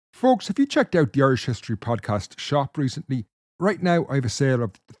Folks, have you checked out the Irish History Podcast shop recently? Right now, I have a sale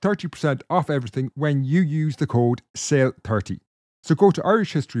of 30% off everything when you use the code SALE30. So go to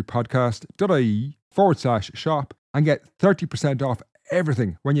irishhistorypodcast.ie/shop and get 30% off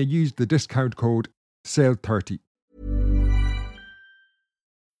everything when you use the discount code SALE30.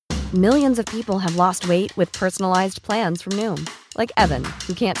 Millions of people have lost weight with personalized plans from Noom. Like Evan,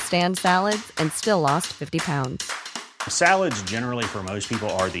 who can't stand salads and still lost 50 pounds. Salads generally for most people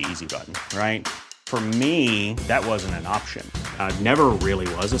are the easy button, right? For me, that wasn't an option. I never really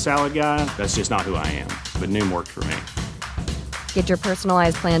was a salad guy. That's just not who I am. But Noom worked for me. Get your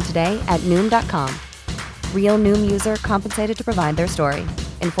personalized plan today at Noom.com. Real Noom user compensated to provide their story.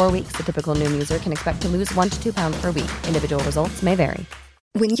 In 4 weeks, the typical Noom user can expect to lose 1 to 2 pounds per week. Individual results may vary.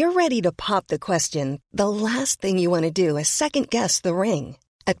 When you're ready to pop the question, the last thing you want to do is second-guess the ring.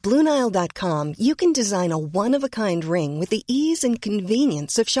 At BlueNile.com, you can design a one-of-a-kind ring with the ease and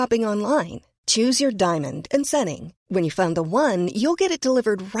convenience of shopping online. Choose your diamond and setting. When you find the one, you'll get it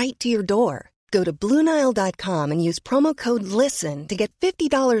delivered right to your door. Go to BlueNile.com and use promo code LISTEN to get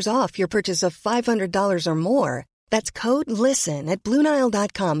 $50 off your purchase of $500 or more. That's code LISTEN at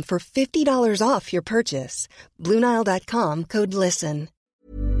BlueNile.com for $50 off your purchase. BlueNile.com, code LISTEN.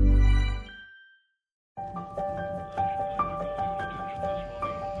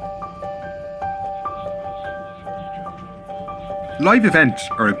 Live events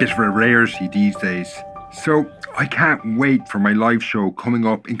are a bit of a rarity these days, so I can't wait for my live show coming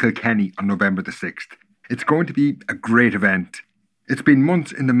up in Kilkenny on November the 6th. It's going to be a great event. It's been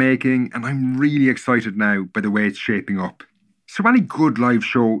months in the making and I'm really excited now by the way it's shaping up. So any good live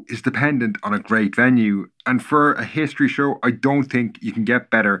show is dependent on a great venue, and for a history show I don't think you can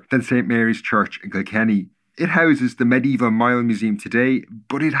get better than St Mary's Church in Kilkenny. It houses the Medieval Mile Museum today,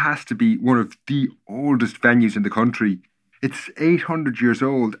 but it has to be one of the oldest venues in the country. It's 800 years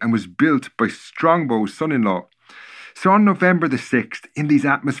old and was built by Strongbow's son-in-law. So on November the 6th, in these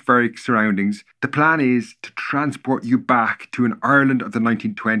atmospheric surroundings, the plan is to transport you back to an Ireland of the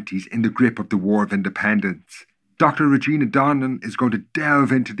 1920s in the grip of the War of Independence. Dr. Regina Donnan is going to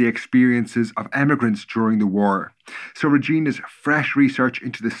delve into the experiences of emigrants during the war. So Regina's fresh research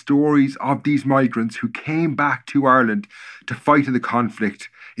into the stories of these migrants who came back to Ireland to fight in the conflict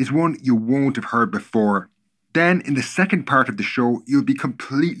is one you won't have heard before. Then, in the second part of the show, you'll be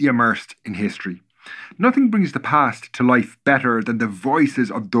completely immersed in history. Nothing brings the past to life better than the voices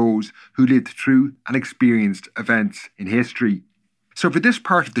of those who lived through and experienced events in history. So for this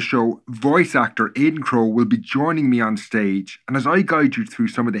part of the show, voice actor Aidan Crowe will be joining me on stage, and as I guide you through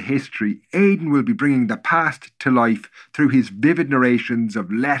some of the history, Aidan will be bringing the past to life through his vivid narrations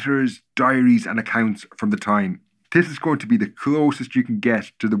of letters, diaries and accounts from the time. This is going to be the closest you can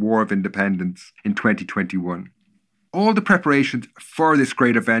get to the War of Independence in 2021. All the preparations for this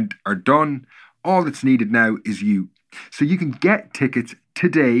great event are done. All that's needed now is you. So you can get tickets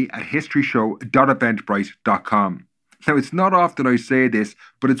today at historyshow.eventbrite.com. Now, it's not often I say this,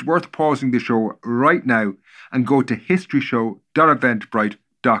 but it's worth pausing the show right now and go to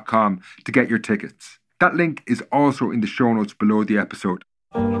historyshow.eventbrite.com to get your tickets. That link is also in the show notes below the episode.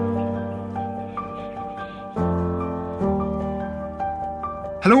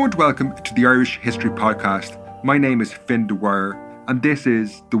 Hello and welcome to the Irish History Podcast. My name is Finn Dwyer and this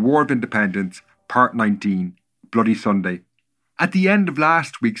is The War of Independence, Part 19, Bloody Sunday. At the end of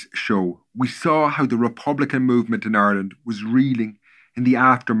last week's show, we saw how the Republican movement in Ireland was reeling in the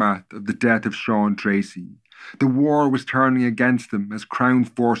aftermath of the death of Sean Tracy. The war was turning against them as Crown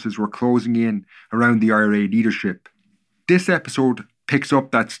forces were closing in around the IRA leadership. This episode picks up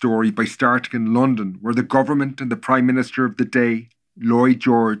that story by starting in London, where the government and the Prime Minister of the day, Lloyd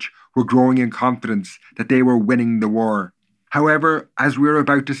George, were growing in confidence that they were winning the war. However, as we're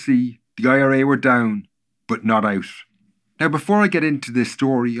about to see, the IRA were down, but not out. Now, before I get into the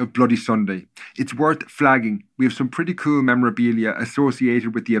story of Bloody Sunday, it's worth flagging we have some pretty cool memorabilia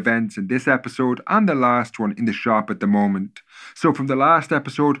associated with the events in this episode and the last one in the shop at the moment. So from the last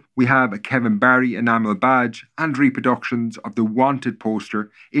episode, we have a Kevin Barry enamel badge and reproductions of the Wanted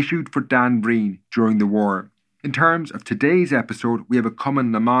poster issued for Dan Breen during the war. In terms of today's episode, we have a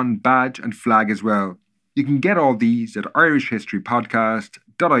Cumann na mBan badge and flag as well. You can get all these at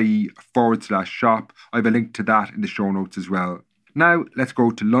irishhistorypodcast.ie/shop. I have a link to that in the show notes as well. Now, let's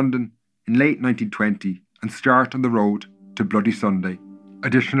go to London in late 1920 and start on the road to Bloody Sunday.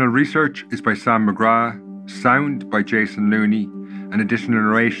 Additional research is by Sam McGrath, sound by Jason Looney, and additional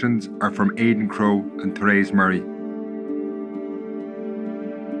narrations are from Aidan Crowe and Therese Murray.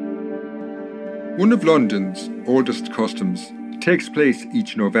 One of London's oldest customs takes place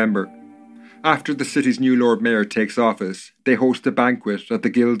each November. After the city's new Lord Mayor takes office, they host a banquet at the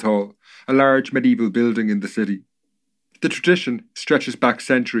Guildhall, a large medieval building in the city. The tradition stretches back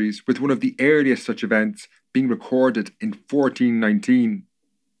centuries, with one of the earliest such events being recorded in 1419.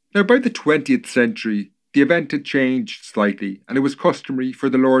 Now, by the 20th century, the event had changed slightly, and it was customary for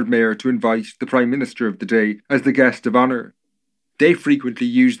the Lord Mayor to invite the Prime Minister of the day as the guest of honour. They frequently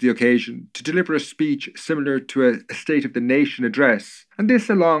used the occasion to deliver a speech similar to a State of the Nation address, and this,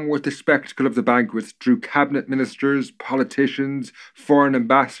 along with the spectacle of the banquet, drew cabinet ministers, politicians, foreign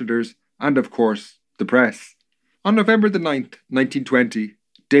ambassadors, and of course, the press. On November the 9th, 1920,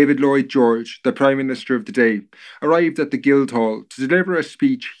 David Lloyd George, the Prime Minister of the day, arrived at the Guildhall to deliver a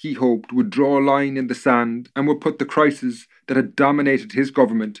speech he hoped would draw a line in the sand and would put the crisis that had dominated his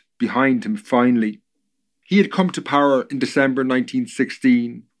government behind him finally. He had come to power in December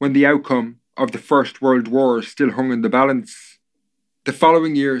 1916, when the outcome of the First World War still hung in the balance. The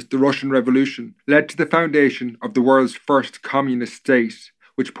following year, the Russian Revolution led to the foundation of the world's first communist state,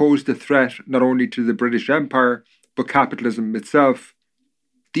 which posed a threat not only to the British Empire, but capitalism itself.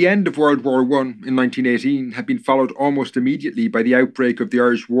 The end of World War I in 1918 had been followed almost immediately by the outbreak of the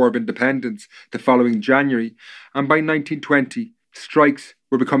Irish War of Independence the following January, and by 1920, strikes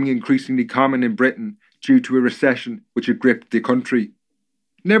were becoming increasingly common in Britain due to a recession which had gripped the country.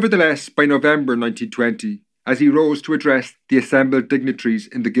 Nevertheless, by November 1920, as he rose to address the assembled dignitaries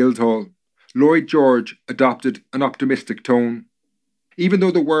in the Guildhall, Lloyd George adopted an optimistic tone. Even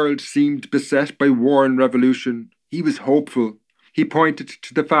though the world seemed beset by war and revolution, he was hopeful. He pointed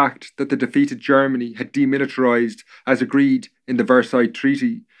to the fact that the defeated Germany had demilitarised as agreed in the Versailles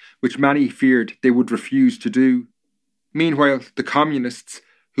Treaty, which many feared they would refuse to do. Meanwhile, the communists,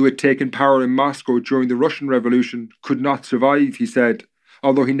 who had taken power in Moscow during the Russian Revolution, could not survive, he said,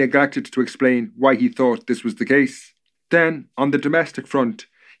 although he neglected to explain why he thought this was the case. Then, on the domestic front,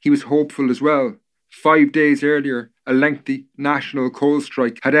 he was hopeful as well. 5 days earlier, a lengthy national coal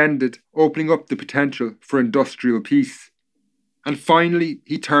strike had ended, opening up the potential for industrial peace. And finally,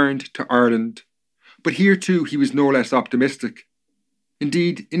 he turned to Ireland. But here too he was no less optimistic.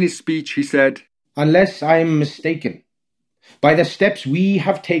 Indeed, in his speech he said, "Unless I am mistaken, by the steps we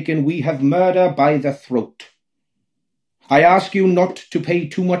have taken, we have murder by the throat. I ask you not to pay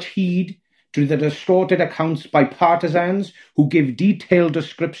too much heed to the distorted accounts by partisans who give detailed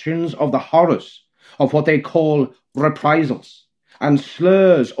descriptions of the horrors of what they call reprisals and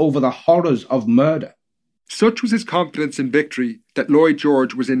slurs over the horrors of murder." Such was his confidence in victory that Lloyd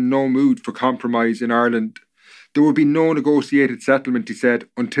George was in no mood for compromise in Ireland. There would be no negotiated settlement, he said,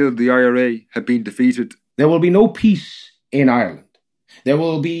 until the IRA had been defeated. There will be no peace in Ireland. There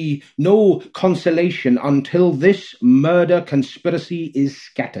will be no consolation until this murder conspiracy is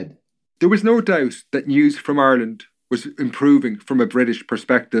scattered. There was no doubt that news from Ireland was improving from a British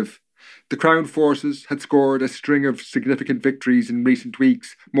perspective. The Crown forces had scored a string of significant victories in recent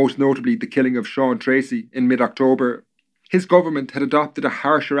weeks, most notably the killing of Sean Tracy in mid-October. His government had adopted a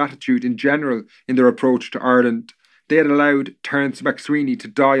harsher attitude in general in their approach to Ireland. They had allowed Terence MacSweeney to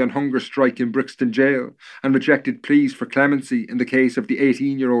die on hunger strike in Brixton Jail and rejected pleas for clemency in the case of the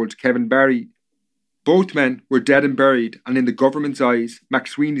 18-year-old Kevin Barry. Both men were dead and buried, and in the government's eyes,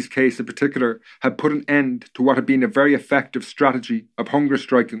 MacSweeney's case in particular had put an end to what had been a very effective strategy of hunger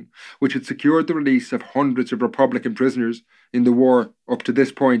striking, which had secured the release of hundreds of Republican prisoners in the war up to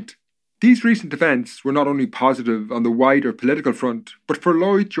this point. These recent events were not only positive on the wider political front, but for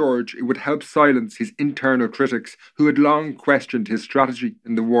Lloyd George it would help silence his internal critics who had long questioned his strategy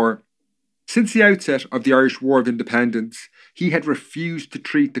in the war. Since the outset of the Irish War of Independence, he had refused to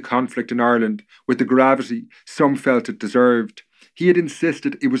treat the conflict in Ireland with the gravity some felt it deserved. He had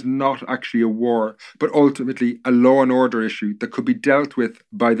insisted it was not actually a war, but ultimately a law and order issue that could be dealt with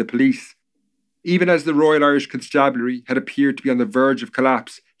by the police. Even as the Royal Irish Constabulary had appeared to be on the verge of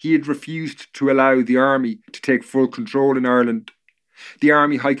collapse, he had refused to allow the army to take full control in Ireland. The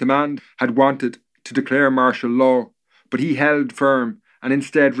Army High Command had wanted to declare martial law, but he held firm and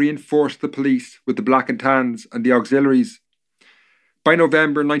instead reinforced the police with the Black and Tans and the auxiliaries. By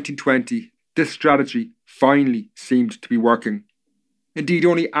November 1920, this strategy finally seemed to be working. Indeed,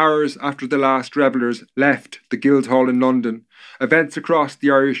 only hours after the last revellers left the Guildhall in London, events across the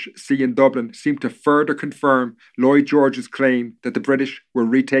Irish Sea in Dublin seemed to further confirm Lloyd George's claim that the British were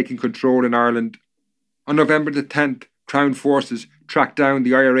retaking control in Ireland. On November the 10th, Crown forces tracked down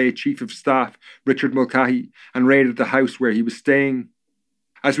the IRA Chief of Staff, Richard Mulcahy, and raided the house where he was staying.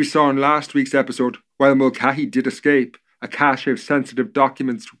 As we saw in last week's episode, while Mulcahy did escape, a cache of sensitive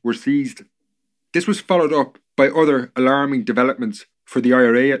documents were seized. This was followed up by other alarming developments, for the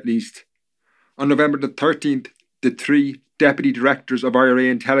IRA at least. On November the 13th, the three deputy directors of IRA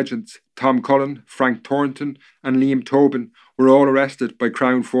intelligence, Tom Cullen, Frank Thornton and Liam Tobin were all arrested by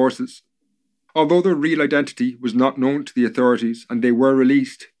Crown forces. Although their real identity was not known to the authorities and they were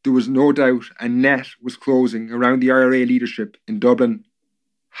released, there was no doubt a net was closing around the IRA leadership in Dublin.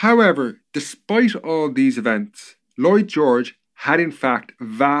 However, despite all these events, Lloyd George had in fact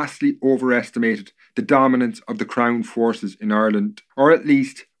vastly overestimated the dominance of the Crown forces in Ireland, or at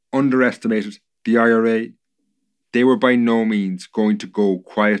least underestimated the IRA. They were by no means going to go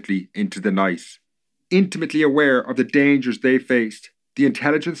quietly into the night. Intimately aware of the dangers they faced, the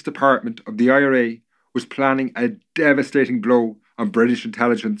intelligence department of the IRA was planning a devastating blow on British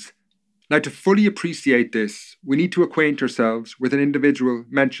intelligence. Now, to fully appreciate this, we need to acquaint ourselves with an individual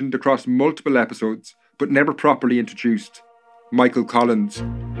mentioned across multiple episodes, but never properly introduced: Michael Collins.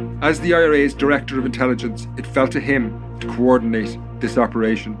 As the IRA's Director of Intelligence, it fell to him to coordinate this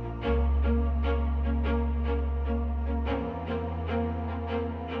operation.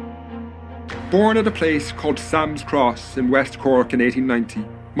 Born at a place called Sam's Cross in West Cork in 1890,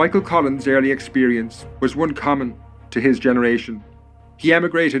 Michael Collins' early experience was one common to his generation. He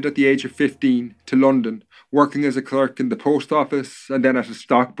emigrated at the age of 15 to London, working as a clerk in the post office and then at a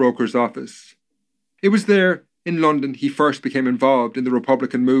stockbroker's office. It was there, in London, he first became involved in the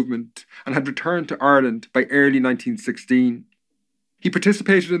Republican movement and had returned to Ireland by early 1916. He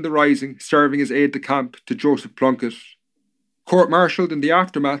participated in the Rising, serving as aide-de-camp to Joseph Plunkett. Court-martialled in the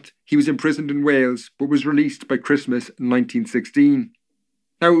aftermath, he was imprisoned in Wales but was released by Christmas 1916.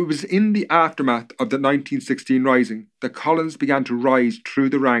 Now, it was in the aftermath of the 1916 Rising that Collins began to rise through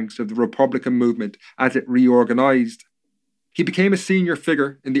the ranks of the Republican movement as it reorganised. He became a senior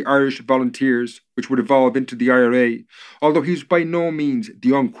figure in the Irish Volunteers, which would evolve into the IRA, although he was by no means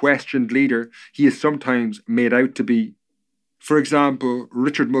the unquestioned leader he is sometimes made out to be. For example,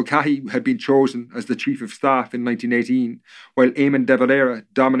 Richard Mulcahy had been chosen as the Chief of Staff in 1918, while Eamon de Valera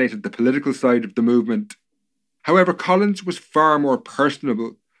dominated the political side of the movement. However, Collins was far more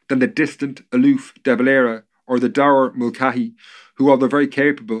personable than the distant, aloof de Valera or the dour Mulcahy, who, although very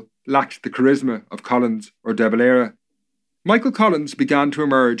capable, lacked the charisma of Collins or de Valera. Michael Collins began to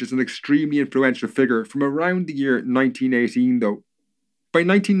emerge as an extremely influential figure from around the year 1918, though. By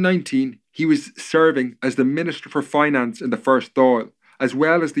 1919, he was serving as the Minister for Finance in the First Dáil, as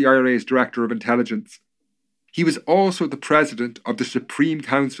well as the IRA's Director of Intelligence. He was also the President of the Supreme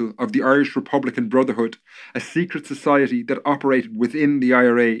Council of the Irish Republican Brotherhood, a secret society that operated within the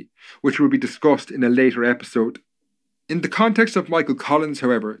IRA, which will be discussed in a later episode. In the context of Michael Collins,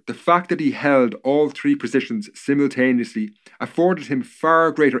 however, the fact that he held all three positions simultaneously afforded him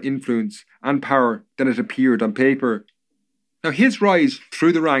far greater influence and power than it appeared on paper. Now, his rise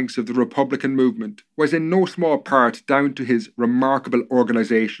through the ranks of the Republican movement was in no small part down to his remarkable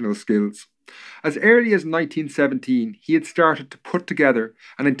organisational skills. As early as 1917, he had started to put together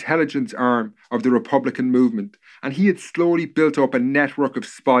an intelligence arm of the Republican movement, and he had slowly built up a network of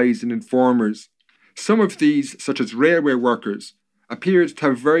spies and informers. Some of these, such as railway workers, appeared to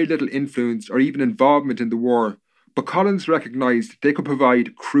have very little influence or even involvement in the war, but Collins recognised they could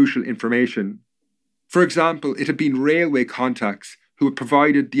provide crucial information. For example, it had been railway contacts who had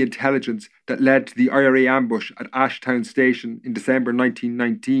provided the intelligence that led to the IRA ambush at Ashtown Station in December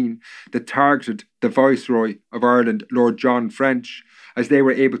 1919 that targeted the Viceroy of Ireland, Lord John French, as they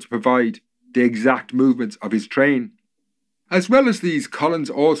were able to provide the exact movements of his train. As well as these, Collins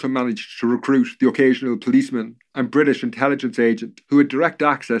also managed to recruit the occasional policeman and British intelligence agent who had direct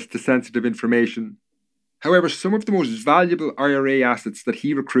access to sensitive information. However, some of the most valuable IRA assets that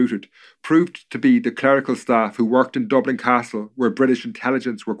he recruited proved to be the clerical staff who worked in Dublin Castle, where British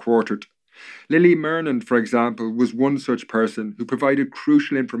intelligence were quartered. Lily Mernand, for example, was one such person who provided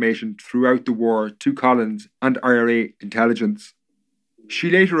crucial information throughout the war to Collins and IRA intelligence. She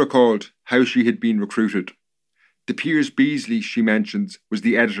later recalled how she had been recruited. The Piers Beasley, she mentions, was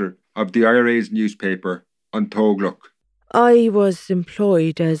the editor of the IRA's newspaper, An Tóglacht. I was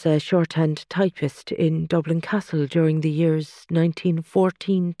employed as a shorthand typist in Dublin Castle during the years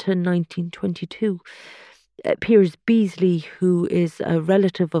 1914 to 1922. Piers Beasley, who is a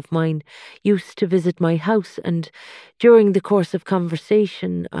relative of mine, used to visit my house, and during the course of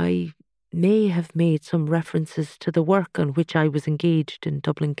conversation I may have made some references to the work on which I was engaged in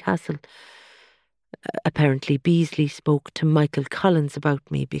Dublin Castle. Apparently Beasley spoke to Michael Collins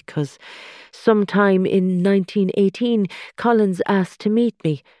about me because sometime in 1918 Collins asked to meet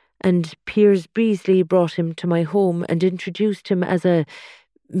me, and Piers Beasley brought him to my home and introduced him as a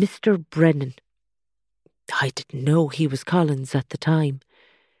Mr. Brennan. I didn't know he was Collins at the time.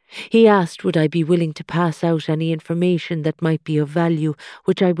 He asked would I be willing to pass out any information that might be of value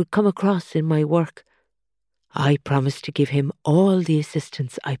which I would come across in my work. I promised to give him all the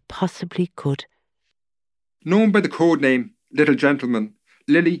assistance I possibly could. Known by the code name Little Gentleman,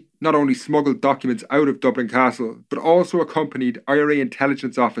 Lily not only smuggled documents out of Dublin Castle, but also accompanied IRA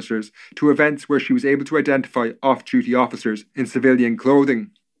intelligence officers to events where she was able to identify off-duty officers in civilian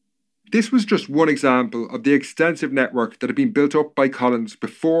clothing. This was just one example of the extensive network that had been built up by Collins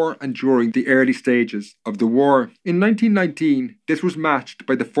before and during the early stages of the war. In 1919, this was matched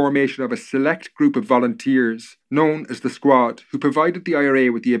by the formation of a select group of volunteers, known as the Squad, who provided the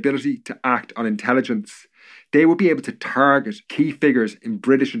IRA with the ability to act on intelligence. They would be able to target key figures in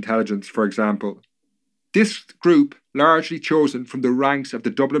British intelligence, for example. This group, largely chosen from the ranks of the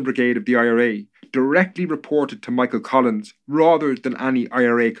Dublin Brigade of the IRA, directly reported to Michael Collins rather than any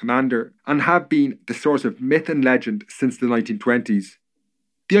IRA commander, and have been the source of myth and legend since the 1920s.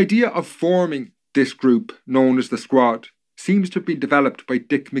 The idea of forming this group, known as the Squad, seems to have been developed by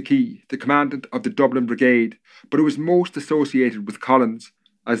Dick McKee, the commandant of the Dublin Brigade, but it was most associated with Collins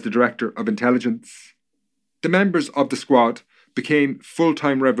as the Director of Intelligence. The members of the Squad became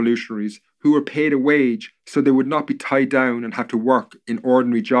full-time revolutionaries who were paid a wage so they would not be tied down and have to work in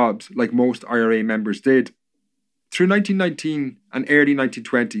ordinary jobs like most IRA members did. Through 1919 and early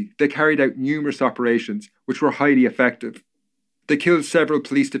 1920, they carried out numerous operations which were highly effective. They killed several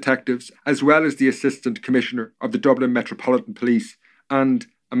police detectives as well as the Assistant Commissioner of the Dublin Metropolitan Police and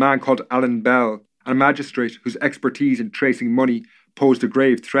a man called Alan Bell, a magistrate whose expertise in tracing money posed a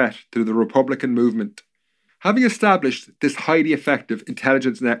grave threat to the Republican movement. Having established this highly effective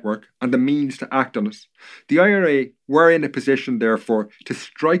intelligence network and the means to act on it, the IRA were in a position, therefore, to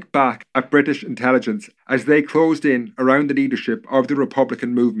strike back at British intelligence as they closed in around the leadership of the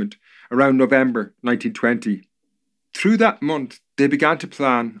Republican movement around November 1920. Through that month, they began to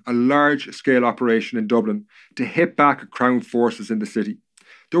plan a large-scale operation in Dublin to hit back at Crown forces in the city.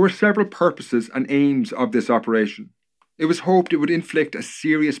 There were several purposes and aims of this operation. It was hoped it would inflict a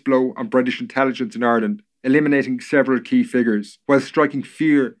serious blow on British intelligence in Ireland, eliminating several key figures, while striking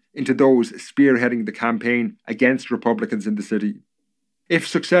fear into those spearheading the campaign against Republicans in the city. If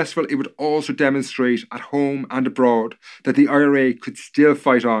successful, it would also demonstrate at home and abroad that the IRA could still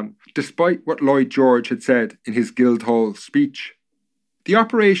fight on, despite what Lloyd George had said in his Guildhall speech. The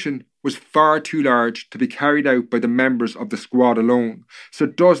operation was far too large to be carried out by the members of the Squad alone, so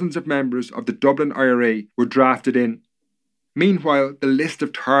dozens of members of the Dublin IRA were drafted in. Meanwhile, the list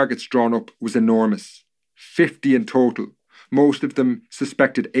of targets drawn up was enormous. 50 in total, most of them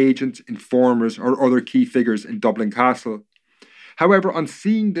suspected agents, informers or other key figures in Dublin Castle. However, on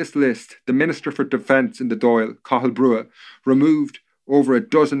seeing this list, the Minister for Defence in the Dáil, Cathal Brugha, removed over a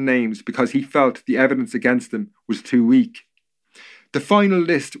dozen names because he felt the evidence against them was too weak. The final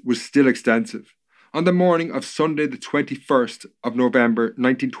list was still extensive. On the morning of Sunday the 21st of November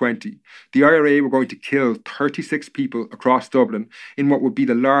 1920, the IRA were going to kill 36 people across Dublin in what would be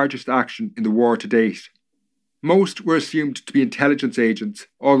the largest action in the war to date. Most were assumed to be intelligence agents,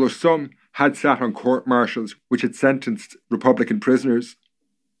 although some had sat on court-martials which had sentenced Republican prisoners.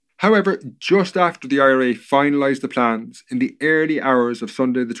 However, just after the IRA finalised the plans, in the early hours of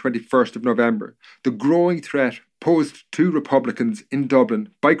Sunday the 21st of November, the growing threat posed to Republicans in Dublin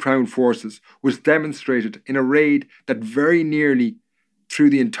by Crown forces was demonstrated in a raid that very nearly threw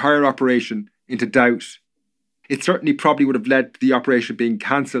the entire operation into doubt. It certainly probably would have led to the operation being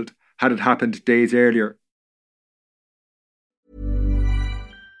cancelled had it happened days earlier.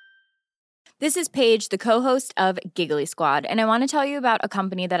 This is Paige, the co-host of Giggly Squad, and I want to tell you about a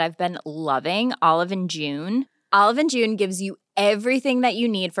company that I've been loving, Olive & June. Olive & June gives you everything that you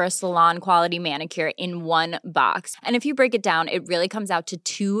need for a salon-quality manicure in one box. And if you break it down, it really comes out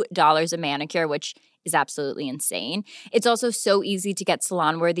to $2 a manicure, which is absolutely insane. It's also so easy to get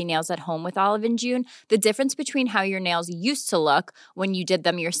salon-worthy nails at home with Olive & June. The difference between how your nails used to look when you did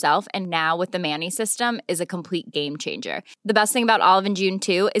them yourself and now with the Mani system is a complete game changer. The best thing about Olive & June,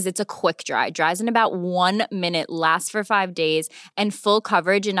 too, is it's a quick dry. Dries in about 1 minute, lasts for 5 days, and full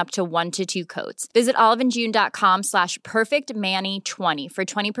coverage in up to 1 to 2 coats. Visit oliveandjune.com/perfectmani20 for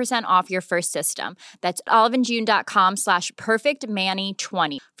 20% off your first system. That's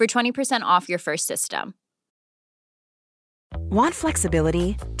oliveandjune.com/perfectmani20 for 20% off your first system. Want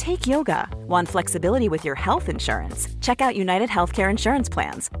flexibility? Take yoga. Want flexibility with your health insurance? Check out United Healthcare Insurance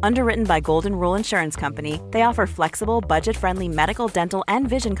Plans. Underwritten by Golden Rule Insurance Company, they offer flexible, budget-friendly medical, dental, and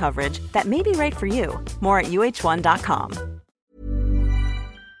vision coverage that may be right for you. More at uh1.com.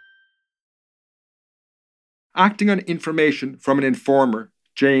 Acting on information from an informer,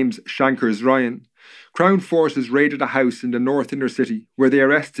 James Shankers Ryan, Crown forces raided a house in the North Inner City where they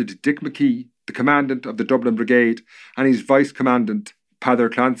arrested Dick McKee, the commandant of the Dublin Brigade, and his vice-commandant,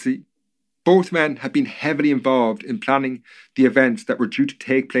 Peadar Clancy. Both men had been heavily involved in planning the events that were due to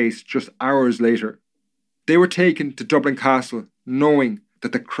take place just hours later. They were taken to Dublin Castle knowing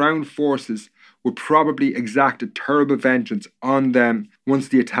that the Crown forces would probably exact a terrible vengeance on them once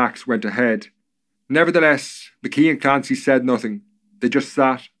the attacks went ahead. Nevertheless, McKee and Clancy said nothing. They just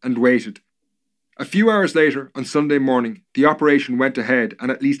sat and waited. A few hours later, on Sunday morning, the operation went ahead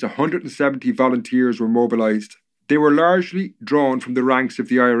and at least 170 volunteers were mobilised. They were largely drawn from the ranks of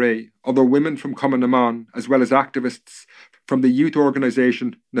the IRA, although women from Cumann na mBan, as well as activists from the youth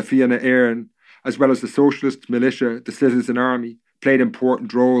organisation Na Fianna Éireann, as well as the socialist militia, the Citizen Army, played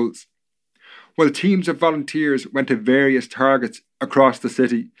important roles. While teams of volunteers went to various targets across the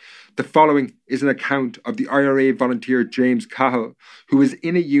city, the following is an account of the IRA volunteer James Cahill, who was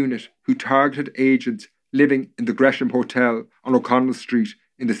in a unit who targeted agents living in the Gresham Hotel on O'Connell Street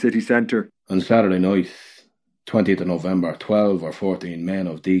in the city centre. On Saturday night, 20th of November, 12 or 14 men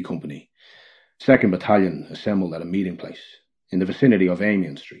of D Company, 2nd Battalion, assembled at a meeting place in the vicinity of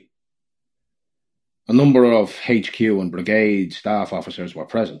Amiens Street. A number of HQ and brigade staff officers were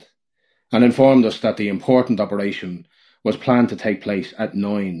present and informed us that the important operation was planned to take place at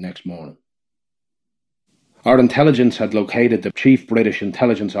 9 next morning. Our intelligence had located the chief British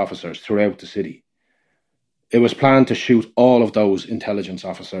intelligence officers throughout the city. It was planned to shoot all of those intelligence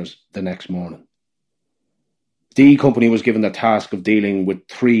officers the next morning. D Company was given the task of dealing with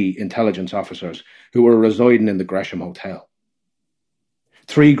 3 intelligence officers who were residing in the Gresham Hotel.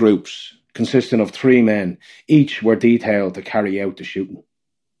 3 groups, consisting of 3 men, each were detailed to carry out the shooting.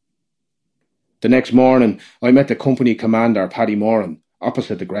 The next morning, I met the company commander, Paddy Moran,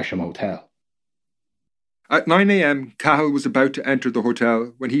 opposite the Gresham Hotel. At 9 a.m, Cahill was about to enter the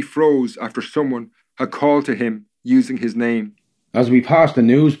hotel when he froze after someone had called to him using his name. As we passed, the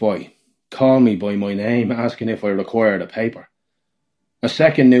newsboy called me by my name, asking if I required a paper. A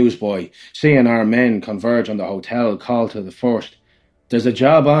second newsboy, seeing our men converge on the hotel, called to the first, "There's a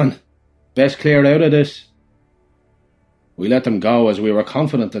job on. Best clear out of this." We let them go as we were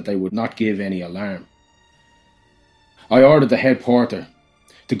confident that they would not give any alarm. I ordered the head porter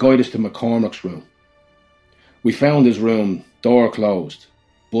to guide us to McCormack's room. We found his room, door closed,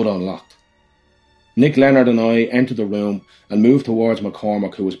 but unlocked. Nick Leonard and I entered the room and moved towards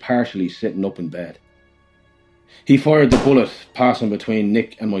McCormack, who was partially sitting up in bed. He fired the bullet passing between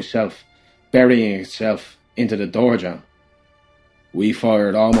Nick and myself, burying itself into the door jamb. We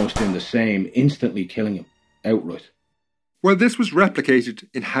fired almost in the same, instantly killing him outright. Well, this was replicated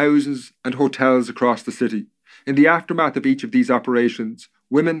in houses and hotels across the city. In the aftermath of each of these operations,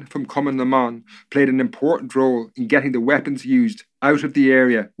 women from Cumann na mBan played an important role in getting the weapons used out of the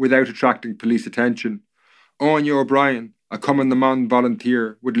area without attracting police attention. Anya O'Brien, a Cumann na mBan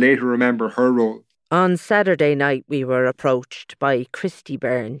volunteer, would later remember her role. On Saturday night, we were approached by Christy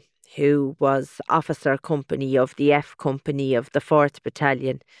Byrne, who was officer company of the F Company of the 4th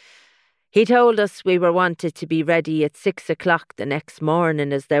Battalion. He told us we were wanted to be ready at 6 o'clock the next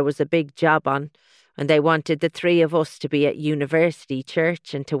morning as there was a big job on, and they wanted the 3 of us to be at University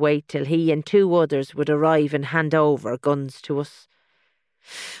Church and to wait till he and 2 others would arrive and hand over guns to us.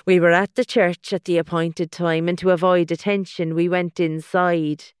 We were at the church at the appointed time, and to avoid attention we went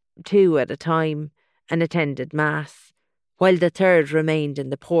inside, 2 at a time, and attended Mass, while the 3rd remained in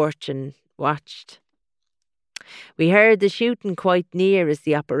the porch and watched. We heard the shooting quite near as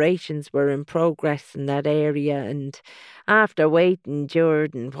the operations were in progress in that area, and after waiting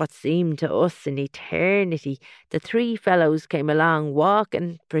during what seemed to us an eternity, the 3 fellows came along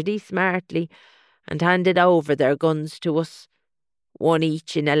walking pretty smartly and handed over their guns to us, 1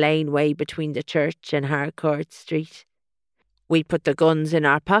 each in a laneway between the church and Harcourt Street. We put the guns in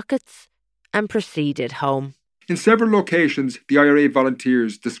our pockets and proceeded home. In several locations, the IRA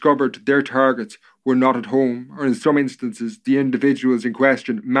volunteers discovered their targets were not at home, or in some instances, the individuals in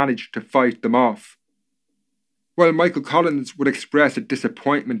question managed to fight them off. While Michael Collins would express a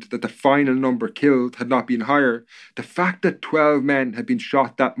disappointment that the final number killed had not been higher, the fact that 12 men had been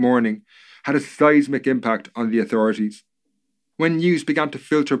shot that morning had a seismic impact on the authorities. When news began to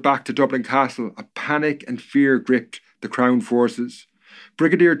filter back to Dublin Castle, a panic and fear gripped the Crown forces.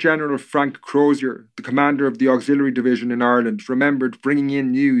 Brigadier General Frank Crozier, the commander of the Auxiliary Division in Ireland, remembered bringing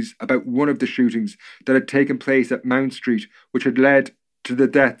in news about one of the shootings that had taken place at Mount Street, which had led to the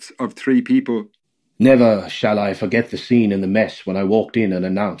deaths of 3 people. Never shall I forget the scene in the mess when I walked in and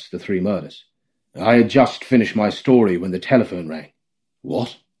announced the 3 murders. I had just finished my story when the telephone rang.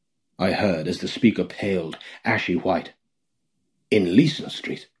 "What?" I heard as the speaker paled, ashy white. "In Leeson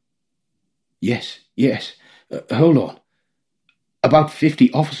Street?" Yes. Hold on. About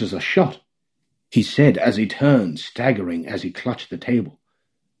 50 officers are shot," he said as he turned, staggering as he clutched the table.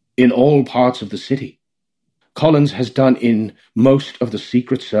 in all parts of the city. Collins has done in most of the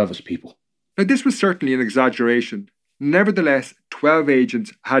Secret Service people. Now, this was certainly an exaggeration. Nevertheless, 12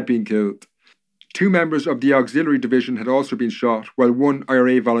 agents had been killed. 2 members of the Auxiliary Division had also been shot, while 1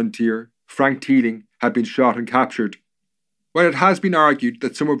 IRA volunteer, Frank Teeling, had been shot and captured. While it has been argued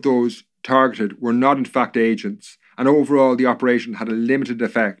that some of those targeted were not in fact agents, and overall the operation had a limited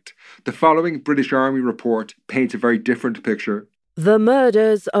effect, the following British Army report paints a very different picture. The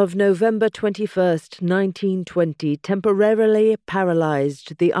murders of November 21st, 1920 temporarily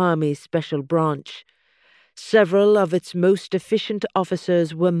paralysed the Army Special Branch. Several of its most efficient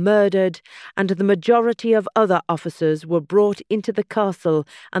officers were murdered, and the majority of other officers were brought into the castle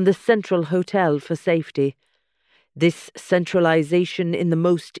and the Central Hotel for safety. This centralisation in the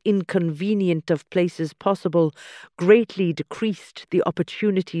most inconvenient of places possible greatly decreased the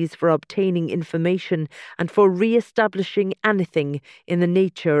opportunities for obtaining information and for re-establishing anything in the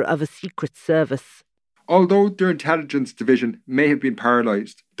nature of a secret service. Although their intelligence division may have been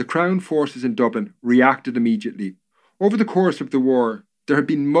paralysed, the Crown forces in Dublin reacted immediately. Over the course of the war, there had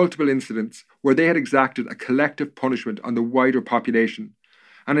been multiple incidents where they had exacted a collective punishment on the wider population.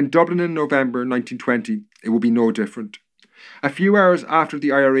 And in Dublin in November 1920, it would be no different. A few hours after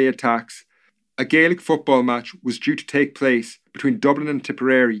the IRA attacks, a Gaelic football match was due to take place between Dublin and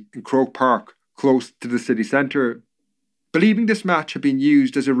Tipperary in Croke Park, close to the city centre. Believing this match had been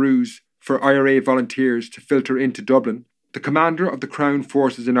used as a ruse for IRA volunteers to filter into Dublin, the commander of the Crown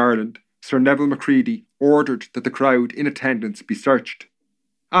forces in Ireland, Sir Neville Macready, ordered that the crowd in attendance be searched.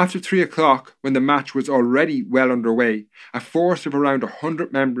 After 3 o'clock, when the match was already well underway, a force of around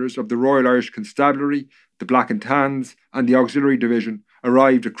 100 members of the Royal Irish Constabulary, the Black and Tans and the Auxiliary Division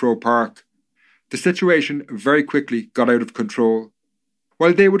arrived at Croke Park. The situation very quickly got out of control.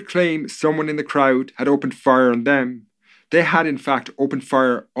 While they would claim someone in the crowd had opened fire on them, they had in fact opened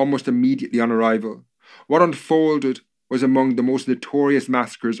fire almost immediately on arrival. What unfolded was among the most notorious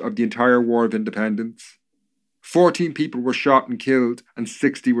massacres of the entire War of Independence. 14 people were shot and killed and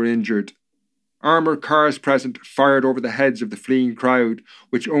 60 were injured. Armoured cars present fired over the heads of the fleeing crowd,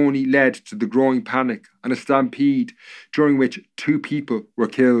 which only led to the growing panic and a stampede during which 2 people were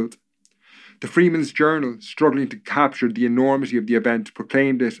killed. The Freeman's Journal, struggling to capture the enormity of the event,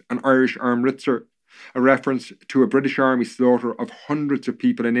 proclaimed it an Irish Amritsar, a reference to a British Army slaughter of hundreds of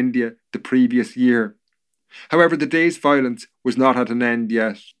people in India the previous year. However, the day's violence was not at an end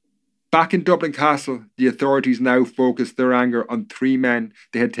yet. Back in Dublin Castle, the authorities now focused their anger on 3 men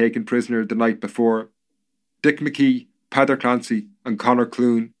they had taken prisoner the night before: Dick McKee, Peadar Clancy and Conor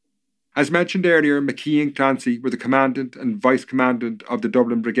Clune. As mentioned earlier, McKee and Clancy were the commandant and vice-commandant of the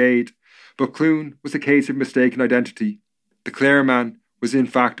Dublin Brigade, but Clune was a case of mistaken identity. The Clare man was in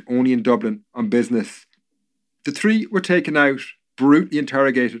fact only in Dublin on business. The 3 were taken out, brutally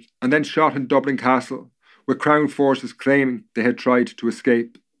interrogated and then shot in Dublin Castle, with Crown forces claiming they had tried to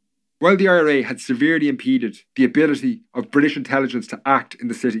escape. While the IRA had severely impeded the ability of British intelligence to act in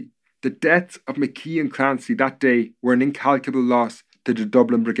the city, the deaths of McKee and Clancy that day were an incalculable loss to the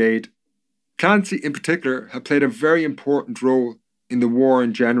Dublin Brigade. Clancy in particular had played a very important role in the war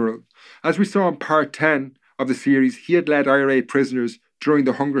in general. As we saw in part 10 of the series, he had led IRA prisoners during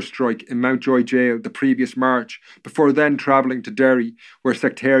the hunger strike in Mountjoy Jail the previous March, before then travelling to Derry, where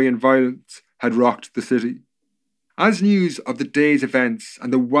sectarian violence had rocked the city. As news of the day's events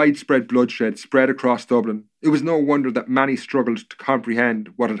and the widespread bloodshed spread across Dublin, it was no wonder that many struggled to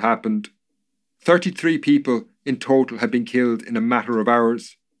comprehend what had happened. 33 people in total had been killed in a matter of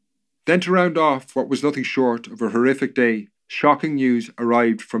hours. Then, to round off what was nothing short of a horrific day, shocking news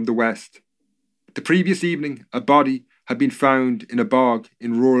arrived from the west. The previous evening, a body had been found in a bog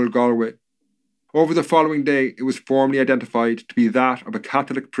in rural Galway. Over the following day, it was formally identified to be that of a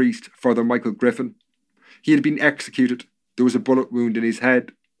Catholic priest, Father Michael Griffin. He had been executed. There was a bullet wound in his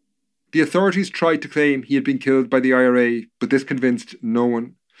head. The authorities tried to claim he had been killed by the IRA, but this convinced no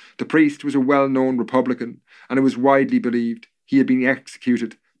one. The priest was a well-known Republican, and it was widely believed he had been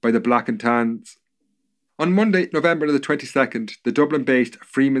executed by the Black and Tans. On Monday, November the 22nd, the Dublin-based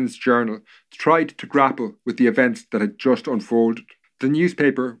Freeman's Journal tried to grapple with the events that had just unfolded. The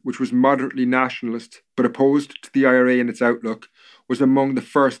newspaper, which was moderately nationalist but opposed to the IRA in its outlook, was among the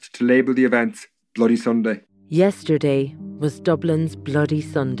first to label the events Bloody Sunday. Yesterday was Dublin's Bloody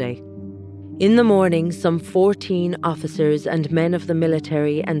Sunday. In the morning, some 14 officers and men of the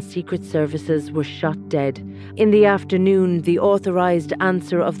military and secret services were shot dead. In the afternoon, the authorised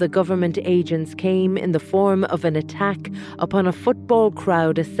answer of the government agents came in the form of an attack upon a football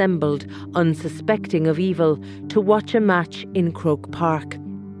crowd assembled, unsuspecting of evil, to watch a match in Croke Park.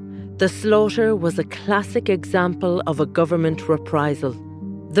 The slaughter was a classic example of a government reprisal.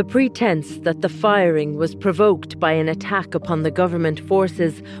 The pretense that the firing was provoked by an attack upon the government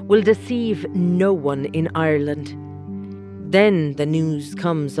forces will deceive no one in Ireland. Then the news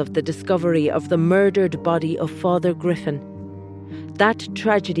comes of the discovery of the murdered body of Father Griffin. That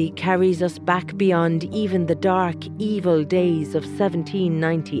tragedy carries us back beyond even the dark, evil days of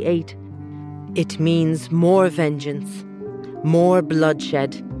 1798. It means more vengeance, more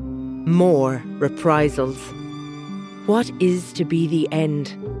bloodshed, more reprisals. What is to be the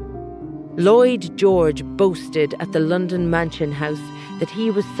end? Lloyd George boasted at the London Mansion House that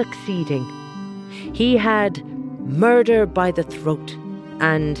he was succeeding. He had murder by the throat,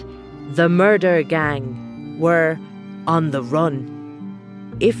 and the murder gang were on the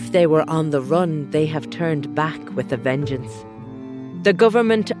run. If they were on the run, they have turned back with a vengeance. The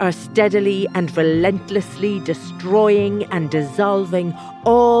government are steadily and relentlessly destroying and dissolving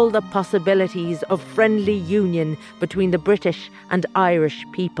all the possibilities of friendly union between the British and Irish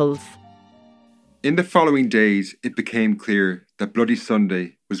peoples. In the following days, it became clear that Bloody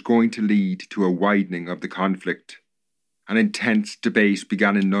Sunday was going to lead to a widening of the conflict. An intense debate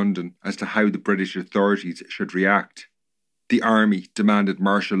began in London as to how the British authorities should react. The army demanded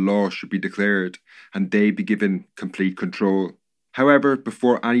martial law should be declared and they be given complete control. However,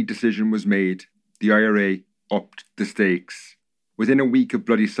 before any decision was made, the IRA upped the stakes. Within a week of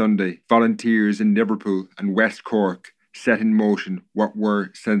Bloody Sunday, volunteers in Liverpool and West Cork set in motion what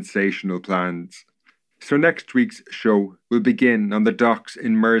were sensational plans. So next week's show will begin on the docks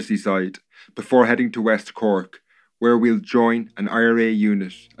in Merseyside before heading to West Cork, where we'll join an IRA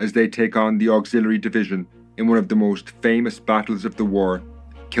unit as they take on the Auxiliary Division in one of the most famous battles of the war,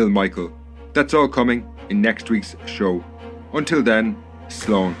 Kilmichael. That's all coming in next week's show. Until then,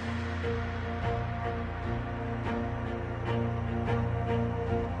 Slán.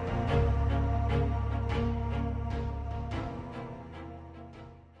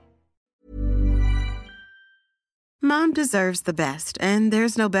 Mom deserves the best, and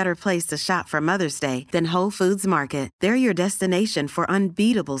there's no better place to shop for Mother's Day than Whole Foods Market. They're your destination for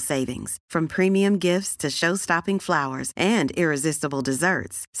unbeatable savings, from premium gifts to show-stopping flowers and irresistible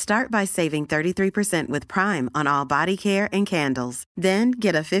desserts. Start by saving 33% with Prime on all body care and candles. Then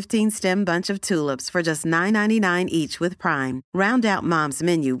get a 15-stem bunch of tulips for just $9.99 each with Prime. Round out Mom's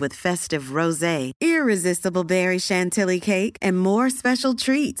menu with festive rosé, irresistible berry chantilly cake, and more special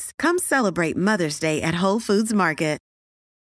treats. Come celebrate Mother's Day at Whole Foods Market.